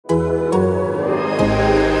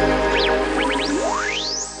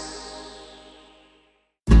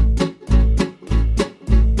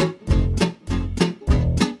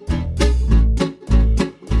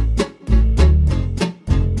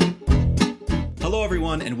Hello,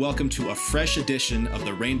 everyone, and welcome to a fresh edition of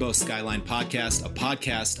the Rainbow Skyline Podcast, a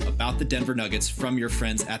podcast about the Denver Nuggets from your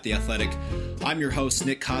friends at The Athletic. I'm your host,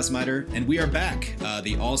 Nick Kosmider, and we are back.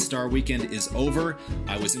 The All-Star weekend is over.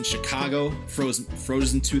 I was in Chicago,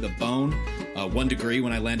 frozen to the bone, 1 degree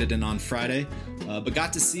when I landed in on Friday, but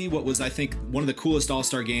got to see what was, I think, one of the coolest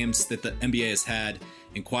All-Star games that the NBA has had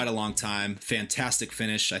in quite a long time. Fantastic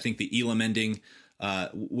finish. I think the Elam ending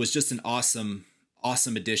was just an awesome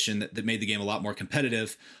addition that made the game a lot more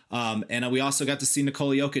competitive. And we also got to see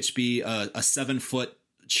Nikola Jokic be a 7-foot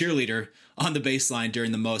cheerleader on the baseline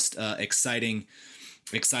during the most exciting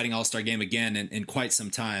All-Star game again in quite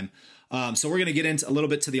some time. So we're going to get into a little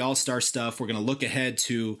bit to the All-Star stuff. We're going to look ahead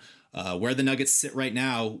to where the Nuggets sit right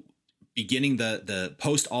now, beginning the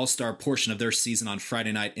post All-Star portion of their season on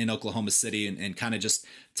Friday night in Oklahoma City, and kind of just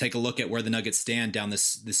take a look at where the Nuggets stand down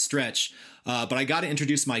this stretch. But I got to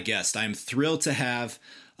introduce my guest. I'm thrilled to have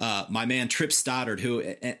my man Trip Stoddard, who,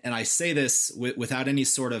 and I say this without any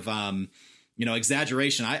sort of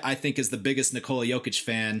exaggeration, I think is the biggest Nikola Jokic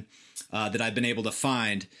fan that I've been able to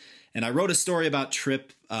find. And I wrote a story about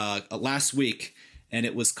Trip last week, and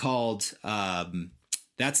it was called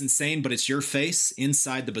That's Insane, But It's Your Face,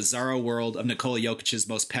 Inside the Bizarro World of Nikola Jokic's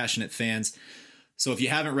Most Passionate Fans. So if you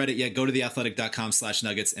haven't read it yet, go to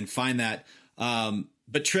theathletic.com/nuggets and find that.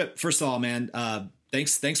 But Trip, first of all, man,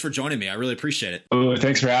 thanks for joining me. I really appreciate it. Oh,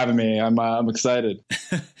 thanks for having me. I'm excited.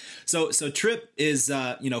 So Trip is,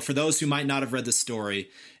 for those who might not have read the story,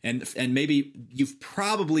 and maybe you've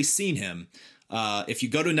probably seen him, if you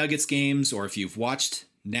go to Nuggets games or if you've watched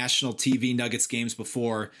national TV Nuggets games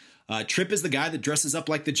before, Trip is the guy that dresses up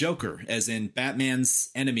like the Joker, as in Batman's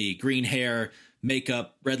enemy, green hair,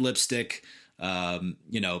 makeup, red lipstick,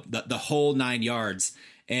 the whole 9 yards.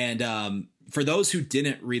 And for those who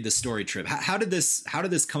didn't read the story, Trip, how did this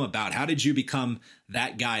come about? How did you become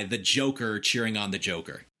that guy, the Joker, cheering on the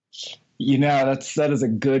Joker? That is a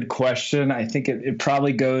good question. I think it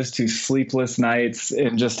probably goes to sleepless nights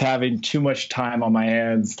and just having too much time on my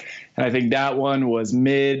hands. And I think that one was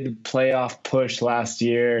mid playoff push last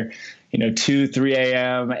year, 2, 3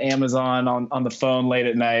 a.m., Amazon on the phone late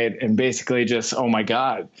at night, and basically just, oh my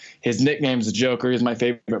God, his nickname's the Joker. He's my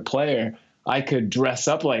favorite player. I could dress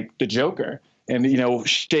up like the Joker and,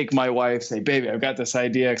 shake my wife, say, baby, I've got this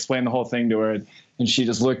idea, explain the whole thing to her. And she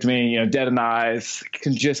just looked me, dead in the eyes,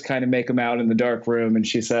 can just kind of make them out in the dark room. And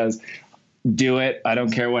she says, do it. I don't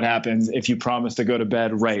care what happens if you promise to go to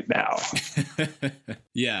bed right now.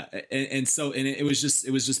 Yeah. And it was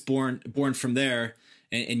just born from there.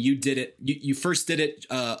 And you did it. You first did it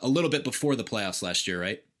a little bit before the playoffs last year,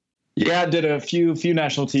 right? Yeah, I did a few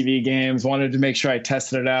national TV games, wanted to make sure I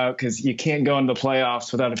tested it out because you can't go into the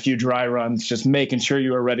playoffs without a few dry runs, just making sure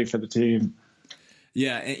you are ready for the team.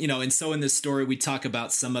 Yeah. And so in this story, we talk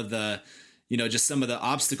about some of the, just some of the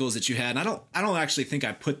obstacles that you had. And I don't actually think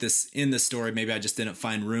I put this in the story. Maybe I just didn't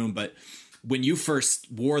find room. But when you first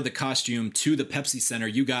wore the costume to the Pepsi Center,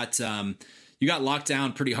 you got locked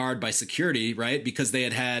down pretty hard by security, right? Because they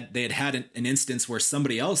had an instance where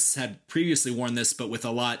somebody else had previously worn this, but with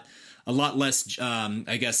a lot less,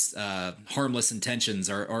 harmless intentions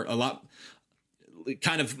or a lot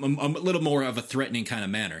kind of a little more of a threatening kind of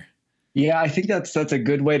manner. Yeah, I think that's a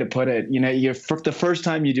good way to put it. The first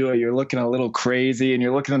time you do it, you're looking a little crazy and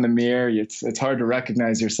you're looking in the mirror. It's hard to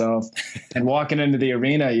recognize yourself. And walking into the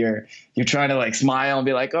arena, you're trying to like smile and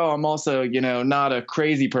be like, oh, I'm also, not a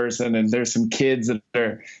crazy person. And there's some kids that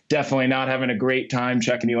are definitely not having a great time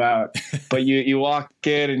checking you out. But you walk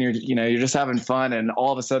in and you're just having fun. And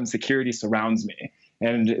all of a sudden security surrounds me.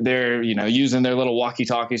 And they're, using their little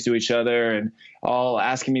walkie-talkies to each other and all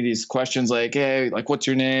asking me these questions like, hey, like, what's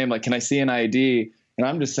your name? Like, can I see an ID? And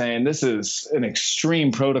I'm just saying this is an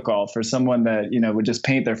extreme protocol for someone that, would just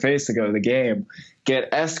paint their face to go to the game,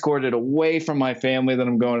 get escorted away from my family that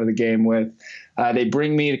I'm going to the game with. They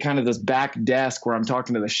bring me to kind of this back desk where I'm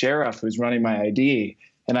talking to the sheriff who's running my ID.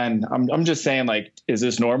 And I'm just saying, like, is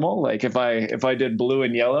this normal? Like, if I did blue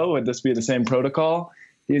and yellow, would this be the same protocol?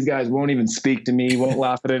 These guys won't even speak to me, won't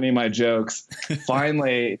laugh at any of my jokes.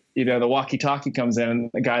 Finally, the walkie-talkie comes in and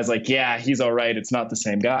the guy's like, yeah, he's all right. It's not the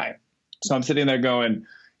same guy. So I'm sitting there going,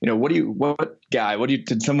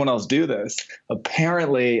 did someone else do this?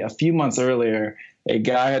 Apparently a few months earlier, a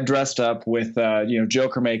guy had dressed up with,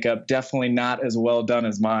 Joker makeup, definitely not as well done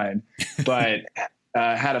as mine, but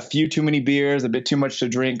had a few too many beers, a bit too much to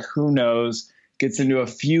drink. Who knows? Gets into a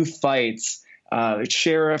few fights. The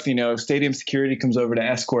sheriff, stadium security comes over to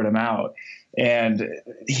escort him out. And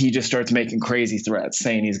he just starts making crazy threats,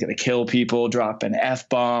 saying he's going to kill people, dropping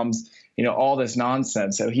F-bombs, all this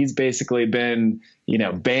nonsense. So he's basically been,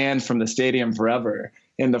 banned from the stadium forever.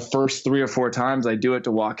 And the first 3 or 4 times I do it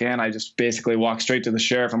to walk in, I just basically walk straight to the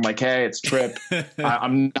sheriff. I'm like, hey, it's Tripp.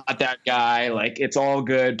 I'm not that guy. Like, it's all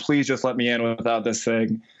good. Please just let me in without this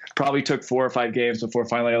thing. Probably took 4 or 5 games before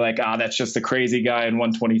finally like, that's just a crazy guy in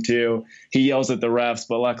 122. He yells at the refs,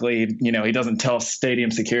 but luckily, he doesn't tell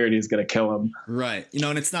stadium security is going to kill him. Right.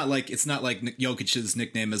 And it's not like Jokic's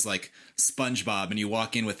nickname is like SpongeBob, and you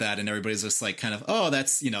walk in with that and everybody's just like kind of, oh,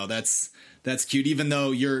 that's cute. Even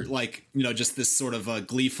though you're like, just this sort of a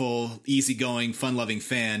gleeful, easygoing, fun loving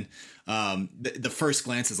fan. The first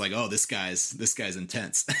glance is like, oh, this guy's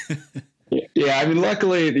intense. Yeah, I mean,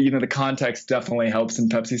 luckily, the context definitely helps in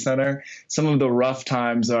Pepsi Center. Some of the rough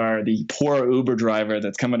times are the poor Uber driver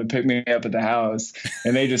that's coming to pick me up at the house,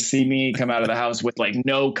 and they just see me come out of the house with like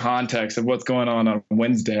no context of what's going on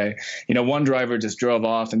Wednesday. One driver just drove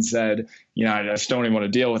off and said, I just don't even want to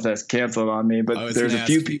deal with this, canceled on me. But there's a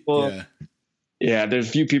few people. Yeah. Yeah, there's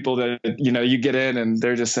a few people that, you get in and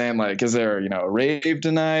they're just saying like, is there, a rave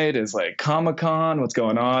tonight? Is like Comic-Con? What's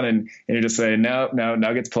going on? And you're just saying, no,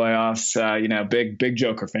 Nuggets playoffs, big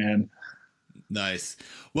Joker fan. Nice.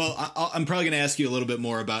 Well, I'm probably going to ask you a little bit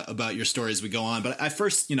more about your story as we go on. But I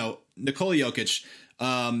first, Nikola Jokic,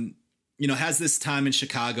 has this time in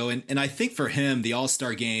Chicago. And I think for him, the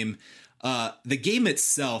All-Star game, the game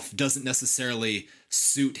itself doesn't necessarily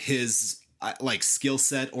suit his like skill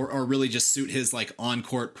set or really just suit his like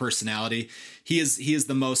on-court personality. He is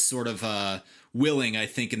the most sort of willing, I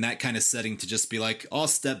think, in that kind of setting to just be like, I'll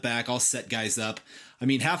step back, I'll set guys up. I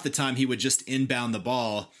mean, half the time he would just inbound the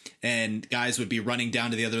ball and guys would be running down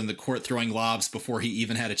to the other end of the court throwing lobs before he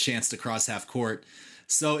even had a chance to cross half court.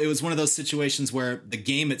 So it was one of those situations where the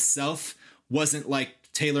game itself wasn't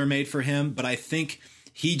like tailor-made for him, but I think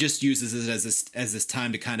he just uses it as this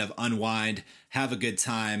time to kind of unwind, have a good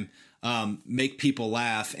time, make people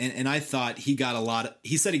laugh. And I thought he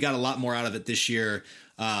said he got a lot more out of it this year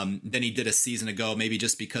than he did a season ago, maybe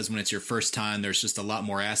just because when it's your first time, there's just a lot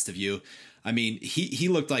more asked of you. I mean, he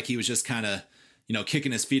looked like he was just kind of,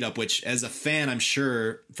 kicking his feet up, which as a fan, I'm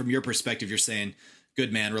sure from your perspective, you're saying,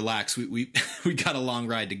 good man, relax. We got a long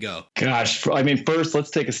ride to go. Gosh, I mean, first, let's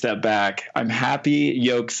take a step back. I'm happy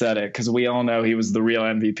Yoke said it because we all know he was the real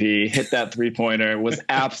MVP. Hit that 3-pointer, was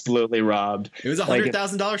absolutely robbed. It was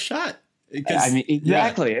 $100,000 shot. I mean,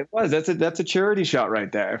 exactly. Yeah. It was. That's a charity shot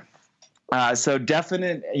right there. So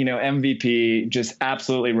definite, MVP, just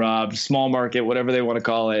absolutely robbed. Small market, whatever they want to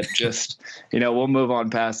call it. Just, we'll move on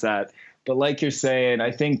past that. But like you're saying,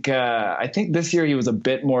 I think this year he was a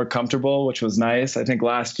bit more comfortable, which was nice. I think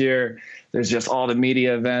last year there's just all the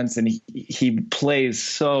media events, and he plays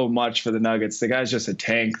so much for the Nuggets. The guy's just a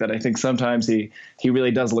tank that I think sometimes he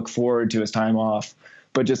really does look forward to his time off.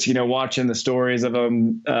 But just, watching the stories of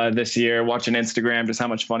him this year, watching Instagram, just how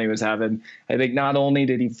much fun he was having. I think not only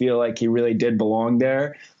did he feel like he really did belong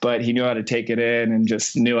there, but he knew how to take it in and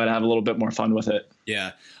just knew how to have a little bit more fun with it.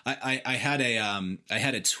 Yeah, I had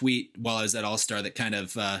a tweet while I was at All-Star that kind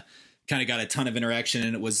of got a ton of interaction,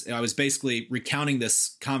 and I was basically recounting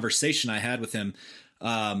this conversation I had with him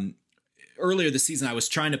earlier this season. I was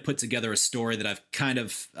trying to put together a story that I've kind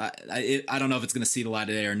of I don't know if it's going to see the light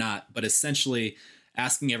of day or not, but essentially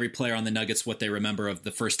asking every player on the Nuggets what they remember of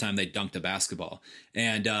the first time they dunked a basketball.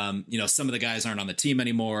 And, some of the guys aren't on the team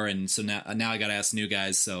anymore. And so now I got to ask new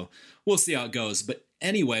guys. So we'll see how it goes. But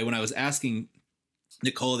anyway, when I was asking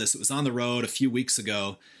Nikola this, it was on the road a few weeks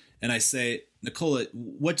ago. And I say, Nikola,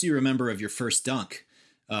 what do you remember of your first dunk?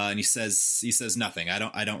 And he says nothing. I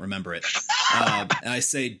don't remember it. And I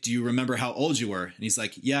say, do you remember how old you were? And he's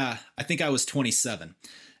like, yeah, I think I was 27.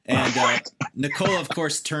 And Nikola, of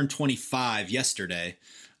course, turned 25 yesterday.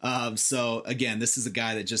 So again, this is a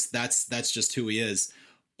guy that that's just who he is.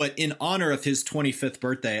 But in honor of his 25th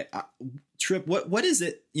birthday, Tripp, what is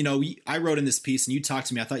it? I wrote in this piece and you talked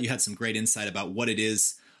to me. I thought you had some great insight about what it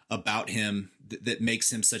is about him that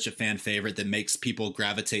makes him such a fan favorite, that makes people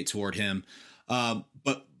gravitate toward him.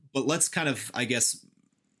 But let's kind of, I guess,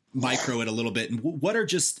 micro it a little bit. And what are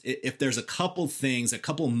just, if there's a couple things, a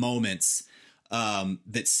couple moments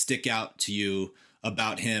that stick out to you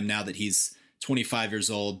about him now that he's 25 years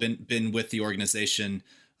old, been with the organization,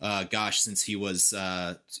 since he was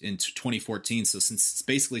in 2014. So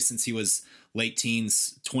since he was late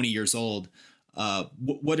teens, 20 years old,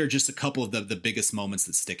 what are just a couple of the biggest moments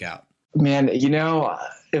that stick out? Man,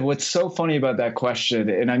 what's so funny about that question,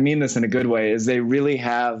 and I mean this in a good way, is they really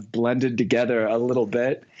have blended together a little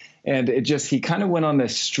bit. And he kind of went on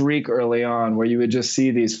this streak early on where you would just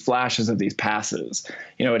see these flashes of these passes.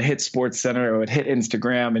 It hit SportsCenter, or it hit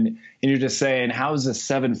Instagram, and you're just saying, how is a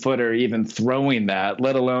 7-footer even throwing that,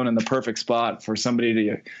 let alone in the perfect spot for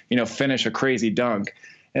somebody to, finish a crazy dunk?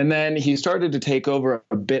 And then he started to take over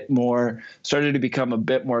a bit more, started to become a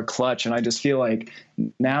bit more clutch. And I just feel like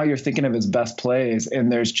now you're thinking of his best plays and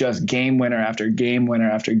there's just game winner after game winner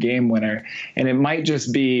after game winner. And it might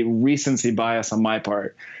just be recency bias on my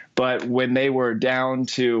part. But when they were down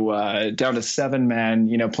to 7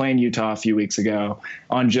 men, playing Utah a few weeks ago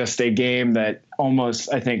on just a game that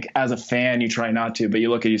almost, I think, as a fan, you try not to, but you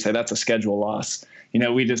look at it, you say that's a schedule loss.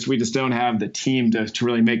 We just don't have the team to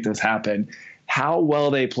really make this happen. How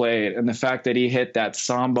well they played, and the fact that he hit that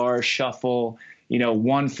Sambar shuffle,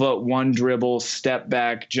 1 foot, 1 dribble, step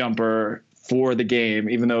back jumper for the game,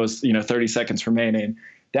 even though it was 30 seconds remaining.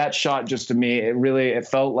 That shot, just to me, it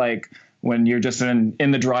felt like when you're just in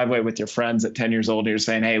the driveway with your friends at 10 years old and you're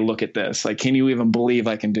saying, hey, look at this. Like, can you even believe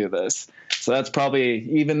I can do this? So that's probably,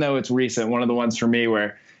 even though it's recent, one of the ones for me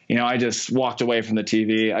where, I just walked away from the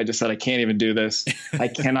TV. I just said, I can't even do this. I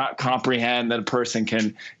cannot comprehend that a person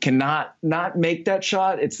cannot not make that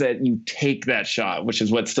shot. It's that you take that shot, which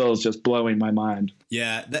is what still is just blowing my mind.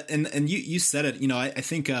 Yeah. And you said it, I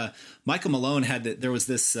think Michael Malone there's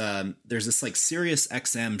this like Sirius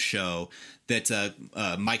XM show that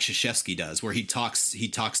Mike Krzyzewski does where he talks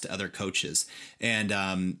to other coaches. And,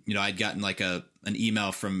 I'd gotten like an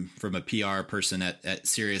email from a PR person at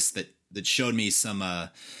Sirius that showed me some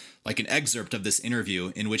like an excerpt of this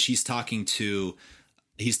interview in which he's talking to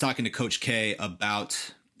Coach K about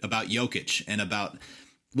Jokic and about,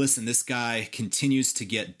 listen, this guy continues to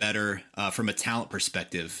get better from a talent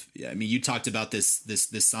perspective. I mean, you talked about this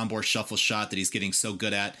Sambor shuffle shot that he's getting so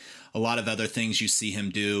good at. A lot of other things you see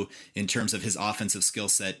him do in terms of his offensive skill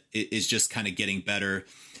set is just kind of getting better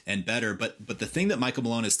and better. But the thing that Michael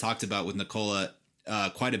Malone has talked about with Nikola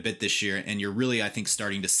quite a bit this year, and you're really, I think,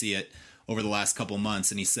 starting to see it over the last couple of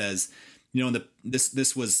months. And he says,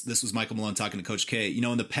 this was Michael Malone talking to Coach K.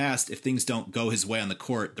 In the past, if things don't go his way on the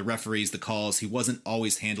court, the referees, the calls, he wasn't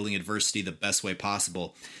always handling adversity the best way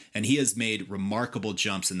possible. And he has made remarkable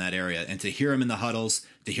jumps in that area. And to hear him in the huddles,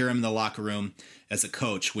 to hear him in the locker room as a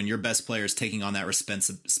coach, when your best player is taking on that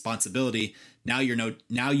responsibility, now you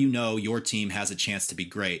know your team has a chance to be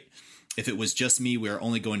great. If it was just me, we are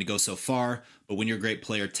only going to go so far. But when your great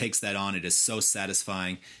player takes that on, it is so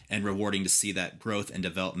satisfying and rewarding to see that growth and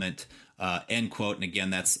development. End quote. And again,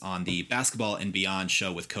 that's on the Basketball and Beyond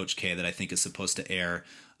show with Coach K that I think is supposed to air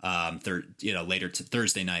later to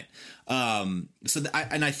Thursday night.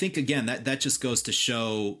 I think again that just goes to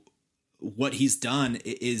show what he's done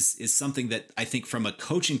is something that I think from a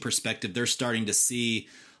coaching perspective they're starting to see.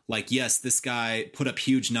 Like, yes, this guy put up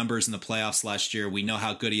huge numbers in the playoffs last year. We know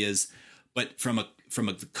how good he is. But from a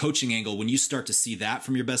coaching angle, when you start to see that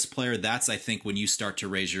from your best player, that's, I think, when you start to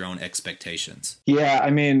raise your own expectations. Yeah, I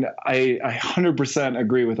mean, I 100%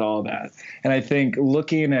 agree with all of that. And I think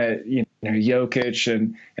looking at,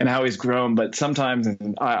 Jokic and how he's grown, but sometimes,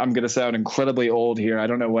 and I'm going to sound incredibly old here. I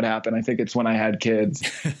don't know what happened. I think it's when I had kids.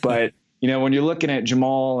 But when you're looking at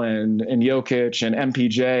Jamal and Jokic and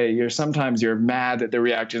MPJ, you're mad that they're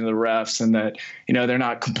reacting to the refs and that, they're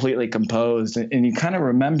not completely composed. And you kind of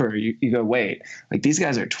remember, you go, wait, like these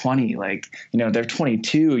guys are 20, like, they're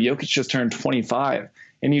 22. Jokic just turned 25.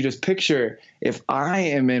 And you just picture, if I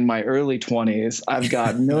am in my early 20s, I've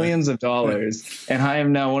got millions of dollars and I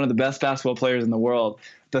am now one of the best basketball players in the world.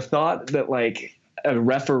 The thought that like a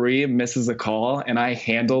referee misses a call and I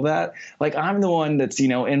handle that, like I'm the one that's,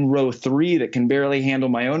 in row 3 that can barely handle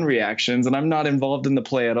my own reactions and I'm not involved in the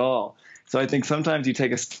play at all. So I think sometimes you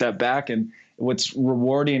take a step back, and what's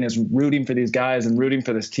rewarding is rooting for these guys and rooting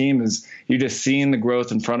for this team is you're just seeing the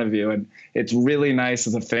growth in front of you. And it's really nice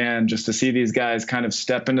as a fan just to see these guys kind of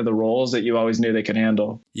step into the roles that you always knew they could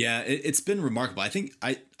handle. Yeah, it's been remarkable. I think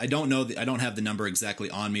I don't know, I don't have the number exactly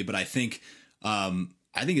on me, but I think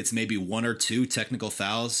it's maybe 1 or 2 technical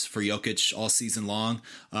fouls for Jokic all season long.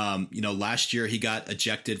 Last year he got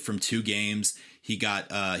ejected from 2 games. He got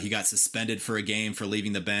suspended for a game for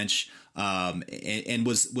leaving the bench, and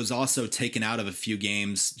was also taken out of a few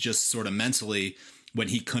games just sort of mentally when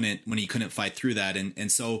he couldn't fight through that.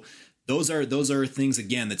 And so those are things,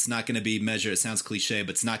 again, that's not going to be measured. It sounds cliche,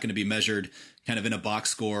 but it's not going to be measured kind of in a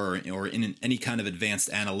box score or in any kind of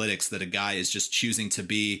advanced analytics, that a guy is just choosing to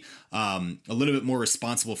be a little bit more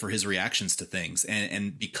responsible for his reactions to things.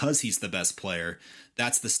 And because he's the best player,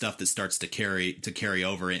 that's the stuff that starts to carry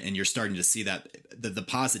over. And you're starting to see that the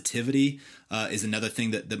positivity is another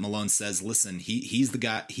thing that Malone says, listen, he's the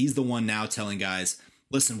guy, he's the one now telling guys,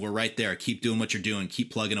 listen, we're right there. Keep doing what you're doing.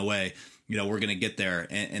 Keep plugging away. We're going to get there.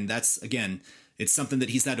 And that's, again, it's something that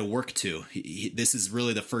he's had to work to. This is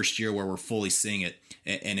really the first year where we're fully seeing it,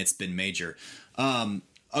 and it's been major.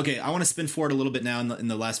 Okay, I want to spin forward a little bit now in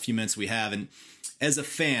the last few minutes we have. And as a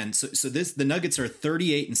fan, the Nuggets are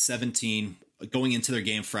 38-17 going into their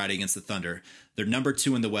game Friday against the Thunder. They're number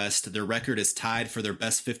 2 in the West. Their record is tied for their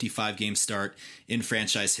best 55-game start in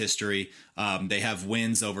franchise history. They have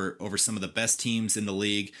wins over some of the best teams in the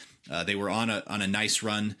league. They were on a nice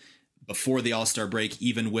run before the All-Star break,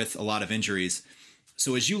 even with a lot of injuries.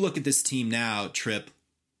 So as you look at this team now, Tripp,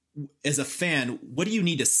 as a fan, what do you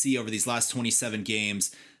need to see over these last 27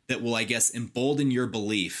 games that will, I guess, embolden your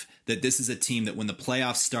belief that this is a team that when the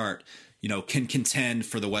playoffs start, can contend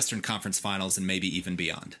for the Western Conference Finals and maybe even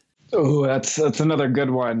beyond? Oh, that's another good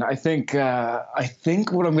one. I think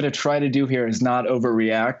what I'm going to try to do here is not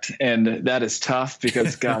overreact, and that is tough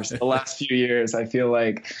because, gosh, the last few years I feel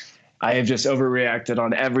like I have just overreacted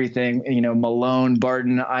on everything. Malone,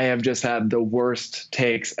 Barton, I have just had the worst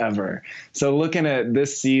takes ever. So looking at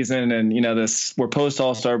this season and, we're post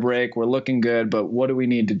All-Star break, we're looking good, but what do we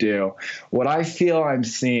need to do? What I feel I'm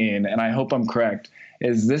seeing, and I hope I'm correct,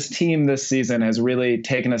 is this team this season has really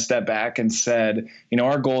taken a step back and said,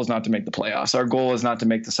 our goal is not to make the playoffs. Our goal is not to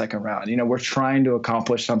make the second round. We're trying to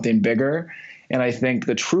accomplish something bigger. And I think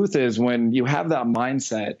the truth is when you have that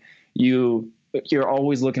mindset, you're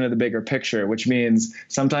always looking at the bigger picture, which means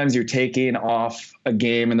sometimes you're taking off a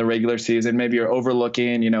game in the regular season. Maybe you're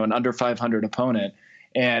overlooking, an under 500 opponent.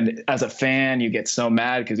 And as a fan, you get so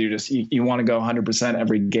mad because you want to go 100%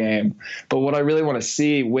 every game. But what I really want to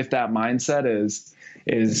see with that mindset is,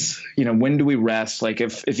 when do we rest? Like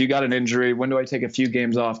if you got an injury, when do I take a few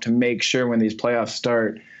games off to make sure when these playoffs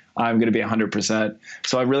start, I'm going to be 100%.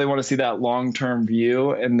 So I really want to see that long-term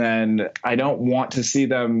view. And then I don't want to see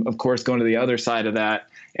them, of course, going to the other side of that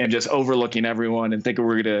and just overlooking everyone and thinking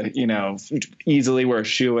we're going to, easily we're a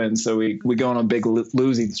shoo-in. So we go on a big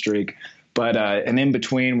losing streak. But an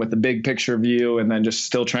in-between with the big picture view and then just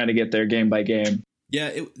still trying to get there game by game.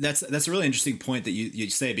 Yeah, that's a really interesting point that you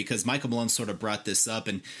say, because Michael Malone sort of brought this up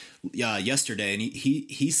and yesterday, and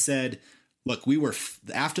he said, look, we were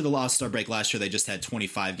after the All-Star break last year, they just had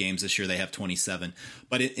 25 games. This year they have 27.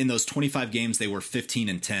 But in those 25 games, they were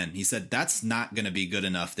 15-10. He said that's not going to be good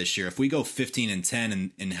enough this year. If we go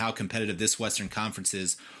 15-10 and how competitive this Western Conference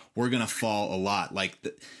is, we're going to fall a lot.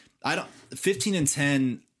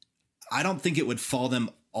 15-10. I don't think it would fall them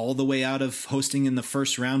all the way out of hosting in the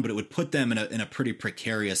first round, but it would put them in a pretty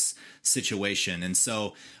precarious situation. And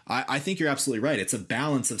so I think you're absolutely right. It's a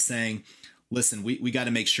balance of saying, listen, we got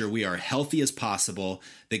to make sure we are healthy as possible,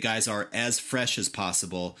 that guys are as fresh as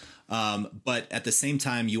possible. But at the same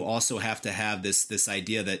time, you also have to have this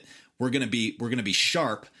idea that we're going to be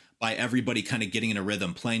sharp by everybody kind of getting in a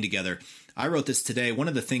rhythm, playing together. I wrote this today. One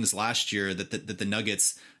of the things last year that the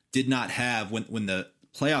Nuggets did not have when the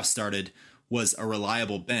playoffs started was a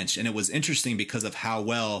reliable bench. And it was interesting because of how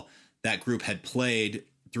well that group had played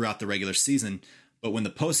throughout the regular season. But when the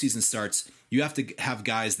postseason starts, you have to have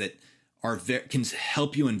guys that can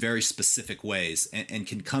help you in very specific ways and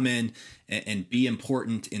can come in and be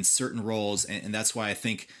important in certain roles. And that's why I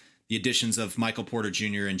think the additions of Michael Porter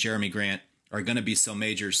Jr. and Jeremy Grant are going to be so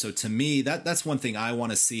major. So to me, that's one thing I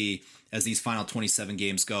want to see as these final 27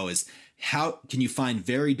 games go is how can you find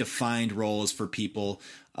very defined roles for people,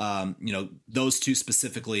 those two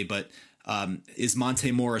specifically, but is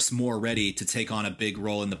Monte Morris more ready to take on a big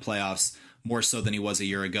role in the playoffs, more so than he was a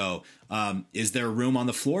year ago? Is there room on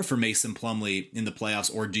the floor for Mason Plumlee in the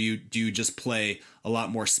playoffs, or do you just play a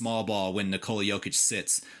lot more small ball when Nikola Jokic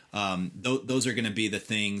sits? Those are going to be the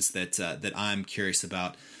things that I'm curious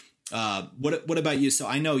about. What about you? So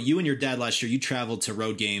I know you and your dad last year, you traveled to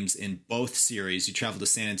road games in both series. You traveled to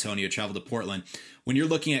San Antonio, traveled to Portland. When you're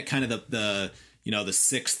looking at kind of the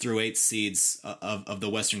 6 through 8 seeds of the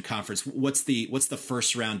Western Conference, what's the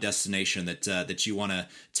first round destination that you want to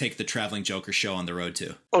take the Traveling Joker show on the road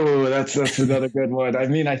to? Oh, that's another good one. I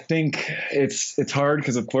mean, I think it's hard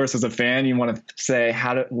because, of course, as a fan, you want to say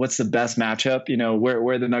what's the best matchup?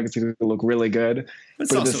 Where the Nuggets are going to look really good,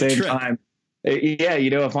 but at the same time. Yeah,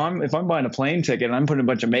 if I'm buying a plane ticket and I'm putting a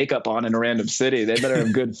bunch of makeup on in a random city, they better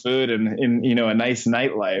have good food and a nice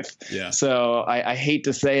nightlife. Yeah. So I hate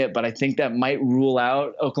to say it, but I think that might rule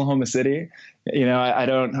out Oklahoma City. I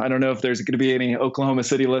don't know if there's going to be any Oklahoma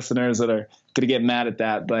City listeners that are going to get mad at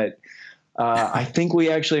that, but I think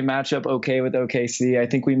we actually match up okay with OKC. I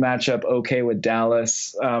think we match up okay with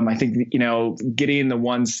Dallas. I think, getting the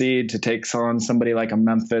 1 seed to take on somebody like a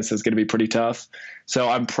Memphis is going to be pretty tough. So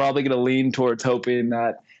I'm probably going to lean towards hoping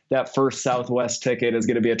that first Southwest ticket is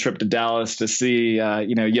going to be a trip to Dallas to see,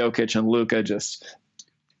 Jokic and Luka just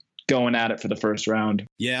going at it for the first round.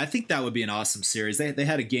 Yeah, I think that would be an awesome series. They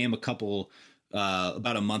had a game about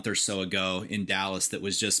a month or so ago in Dallas that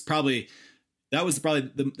was just probably That was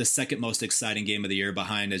probably the second most exciting game of the year,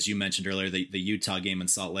 behind, as you mentioned earlier, the Utah game in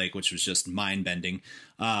Salt Lake, which was just mind bending.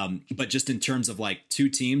 But just in terms of like two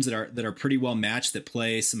teams that are pretty well matched, that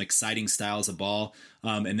play some exciting styles of ball,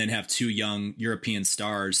 and then have two young European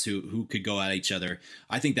stars who could go at each other.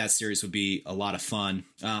 I think that series would be a lot of fun.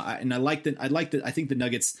 I think the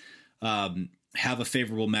Nuggets have a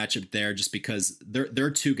favorable matchup there, just because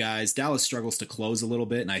they're two guys. Dallas struggles to close a little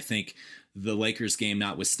bit, and I think the Lakers game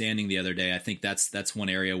notwithstanding the other day, I think that's one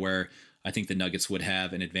area where I think the Nuggets would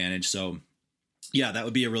have an advantage. So yeah, that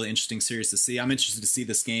would be a really interesting series to see. I'm interested to see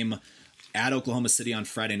this game at Oklahoma City on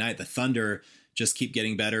Friday night. The Thunder just keep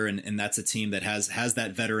getting better, and that's a team that has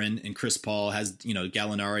that veteran in Chris Paul, has,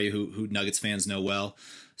 Gallinari, who Nuggets fans know well.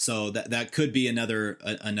 So that could be another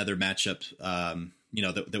matchup,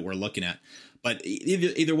 that we're looking at. But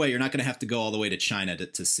either way, you're not going to have to go all the way to China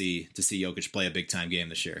to see Jokic play a big time game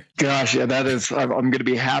this year. Gosh, yeah, I'm going to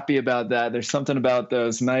be happy about that. There's something about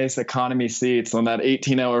those nice economy seats on that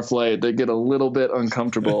 18-hour flight that get a little bit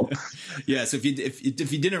uncomfortable. Yeah, so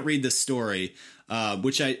if you didn't read this story,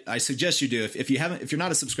 which I suggest you do, if you're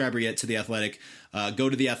not a subscriber yet to The Athletic, go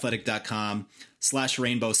to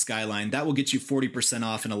theathletic.com/Rainbow Skyline. That will get you 40%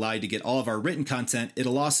 off and allow you to get all of our written content.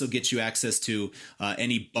 It'll also get you access to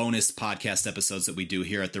any bonus podcast episodes that we do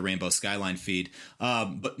here at the Rainbow Skyline feed.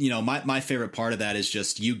 But my favorite part of that is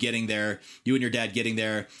just you getting there, you and your dad getting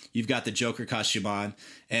there. You've got the Joker costume on,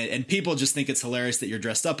 and people just think it's hilarious that you're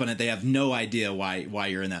dressed up in it. They have no idea why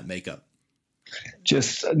you're in that makeup.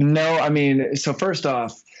 Just no. I mean, so first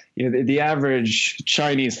off, the average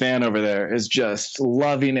Chinese fan over there is just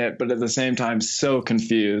loving it, but at the same time so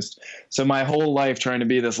confused. So my whole life trying to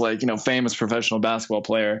be this famous professional basketball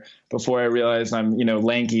player, before I realized I'm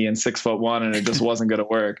lanky and 6'1", and it just wasn't going to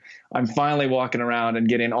work. I'm finally walking around and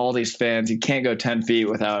getting all these fans. You can't go 10 feet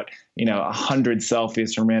without 100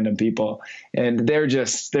 selfies from random people, and they're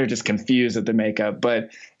just confused at the makeup.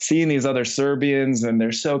 But seeing these other Serbians, and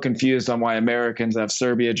they're so confused on why Americans have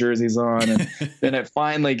Serbia jerseys on, and then it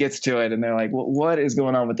finally gets to it, and they're like, well, what is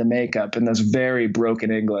going on with the makeup in this very broken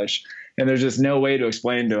English? And there's just no way to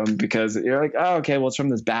explain to them, because you're like, oh, okay, well, it's from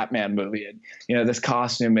this Batman movie. And, this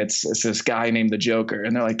costume, it's this guy named the Joker.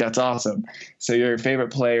 And they're like, that's awesome. So your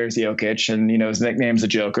favorite player is Jokic, and, his nickname's the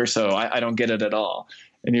Joker. So I don't get it at all.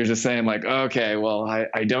 And you're just saying like, okay, well,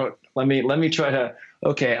 I don't, let me try to,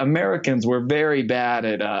 okay, Americans were very bad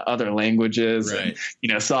at other languages, right.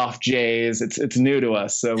 And, soft J's. It's new to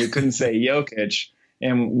us. So we couldn't say Jokic,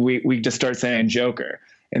 and we just start saying Joker.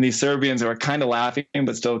 And these Serbians who are kind of laughing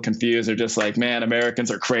but still confused are just like, man, Americans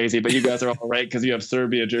are crazy, but you guys are all right because you have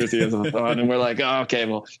Serbia jerseys on. And we're like, oh, okay,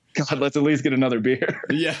 well, God, let's at least get another beer.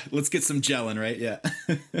 Yeah, let's get some gelling, right? Yeah.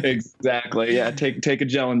 Exactly. Yeah, take a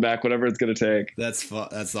gelling back, whatever it's going to take. That's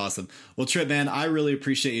awesome. Well, Trip, man, I really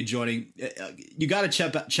appreciate you joining. You got to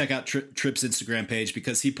check out Trip's Instagram page,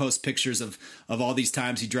 because he posts pictures of all these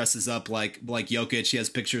times he dresses up like Jokic. He has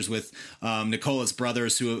pictures with Nikola's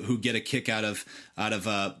brothers who get a kick out of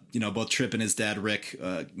both Trip and his dad, Rick,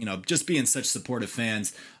 just being such supportive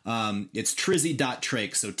fans. It's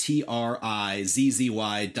trizzy.trake. So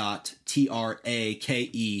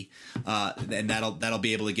TRIZZY.TRAKE. And that'll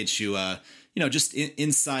be able to get you, just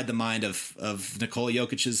inside the mind of Nikola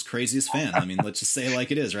Jokic's craziest fan. I mean, let's just say it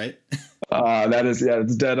like it is, right?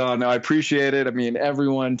 It's dead on. No, I appreciate it. I mean,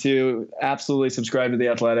 everyone too, absolutely subscribe to The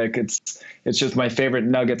Athletic. It's just my favorite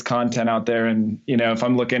Nuggets content out there. And, if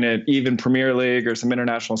I'm looking at even Premier League or some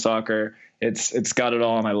international soccer, it's got it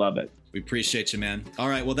all, and I love it. We appreciate you, man. All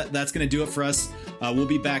right. Well, that's going to do it for us. We'll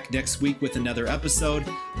be back next week with another episode.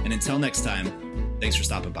 And until next time, thanks for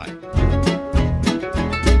stopping by.